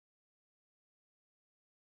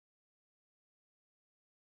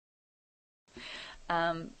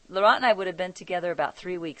Laurent and I would have been together about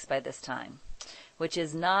 3 weeks by this time, which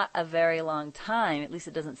is not a very long time. At least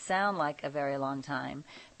it doesn't sound like a very long time.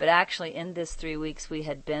 But actually, in this 3 weeks, we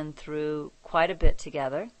had been through quite a bit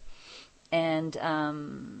together. And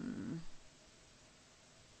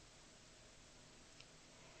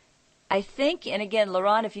I think, and again,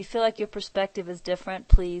 Laurent, if you feel like your perspective is different,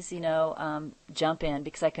 please, jump in,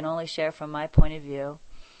 because I can only share from my point of view.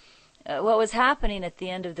 What was happening at the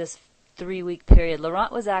end of this 3-week period,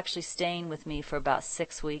 Laurent was actually staying with me for about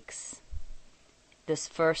 6 weeks, this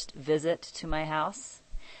first visit to my house.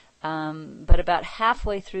 But about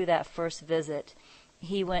halfway through that first visit,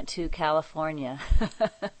 he went to California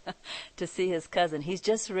to see his cousin. He's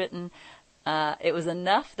just written, it was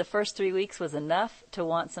enough, the first 3 weeks was enough to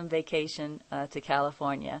want some vacation to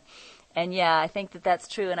California. And yeah, I think that that's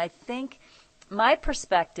true. And I think my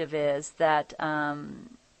perspective is that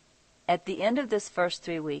at the end of this first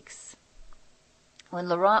 3 weeks, when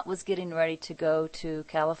Laurent was getting ready to go to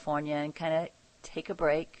California and kind of take a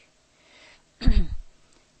break,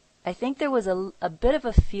 I think there was a bit of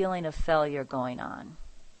a feeling of failure going on.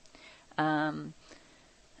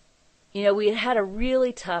 We had a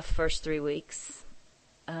really tough first 3 weeks.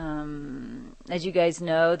 As you guys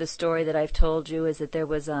know, the story that I've told you is that there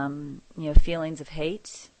was, feelings of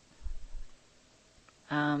hate,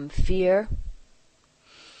 fear,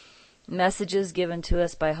 messages given to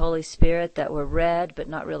us by Holy Spirit that were read but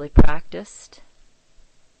not really practiced.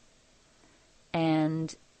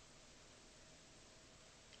 And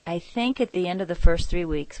I think at the end of the first 3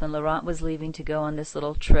 weeks, when Laurent was leaving to go on this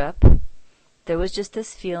little trip, there was just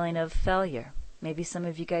this feeling of failure. Maybe some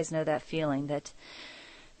of you guys know that feeling that,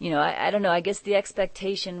 I don't know, I guess the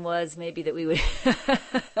expectation was maybe that we would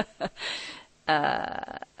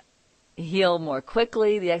heal more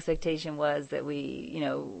quickly. The expectation was that we,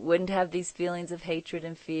 wouldn't have these feelings of hatred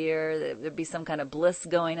and fear, that there'd be some kind of bliss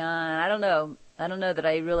going on. I don't know that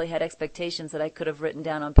I really had expectations that I could have written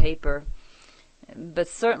down on paper. But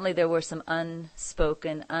certainly there were some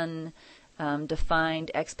unspoken,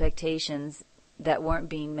 undefined expectations that weren't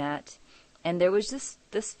being met. And there was just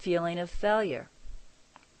this feeling of failure.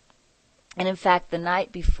 And in fact, the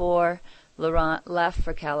night before Laurent left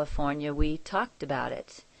for California, we talked about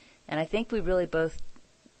it. And I think we really both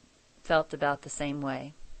felt about the same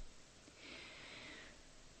way.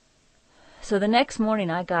 So the next morning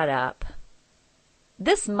I got up.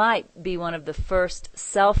 This might be one of the first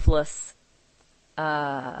selfless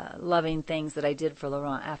loving things that I did for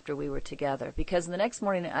Laurent after we were together, because the next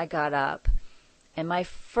morning I got up and my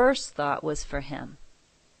first thought was for him.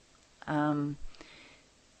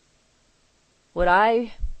 What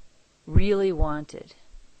I really wanted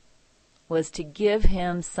was to give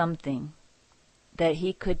him something that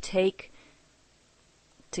he could take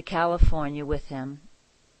to California with him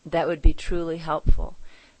that would be truly helpful.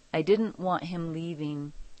 I didn't want him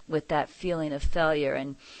leaving with that feeling of failure.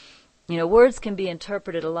 And words can be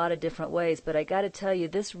interpreted a lot of different ways, but I got to tell you,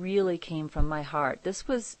 this really came from my heart. This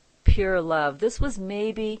was pure love. This was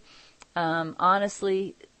maybe,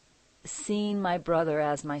 honestly, seeing my brother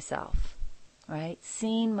as myself, right?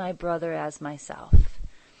 Seeing my brother as myself.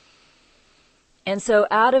 And so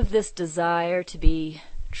out of this desire to be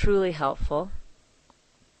truly helpful,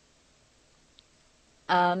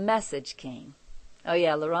 a message came. Oh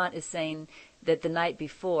yeah, Laurent is saying that the night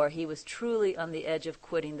before he was truly on the edge of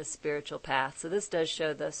quitting the spiritual path. So this does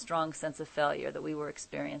show the strong sense of failure that we were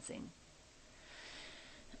experiencing.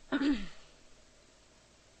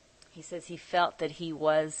 He says he felt that he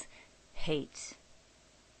was hate.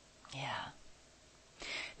 Yeah.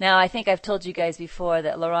 Now, I think I've told you guys before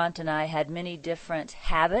that Laurent and I had many different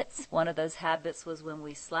habits. One of those habits was when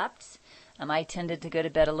we slept. I tended to go to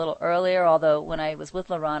bed a little earlier, although when I was with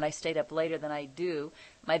Laurent, I stayed up later than I do.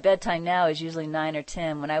 My bedtime now is usually 9 or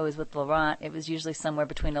 10. When I was with Laurent, it was usually somewhere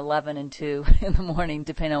between 11 and 2 in the morning,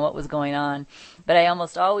 depending on what was going on. But I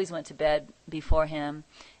almost always went to bed before him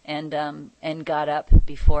and got up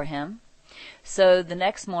before him. So the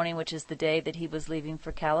next morning, which is the day that he was leaving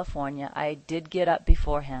for California, I did get up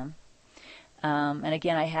before him. And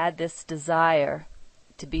again, I had this desire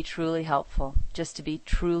to be truly helpful, just to be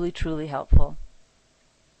truly, truly helpful.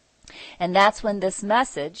 And that's when this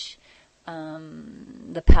message,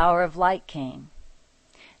 the power of light, came.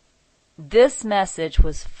 This message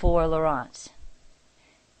was for Laurent,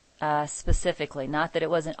 specifically. Not that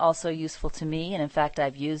it wasn't also useful to me, and in fact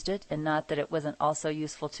I've used it, and not that it wasn't also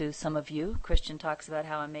useful to some of you. Christian talks about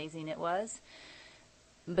how amazing it was.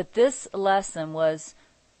 But this lesson was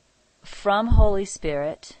from Holy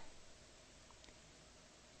Spirit,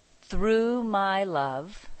 through my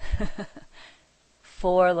love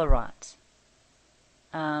for Laurent.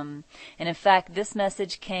 And in fact, this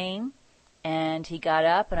message came, and he got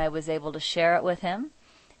up, and I was able to share it with him.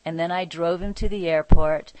 And then I drove him to the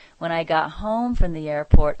airport. When I got home from the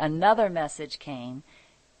airport, another message came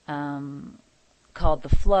called The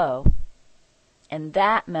Flow. And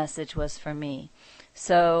that message was for me.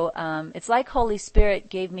 So it's like Holy Spirit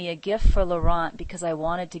gave me a gift for Laurent because I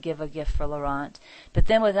wanted to give a gift for Laurent. But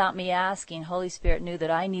then without me asking, Holy Spirit knew that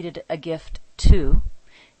I needed a gift too.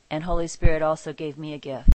 And Holy Spirit also gave me a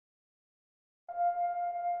gift.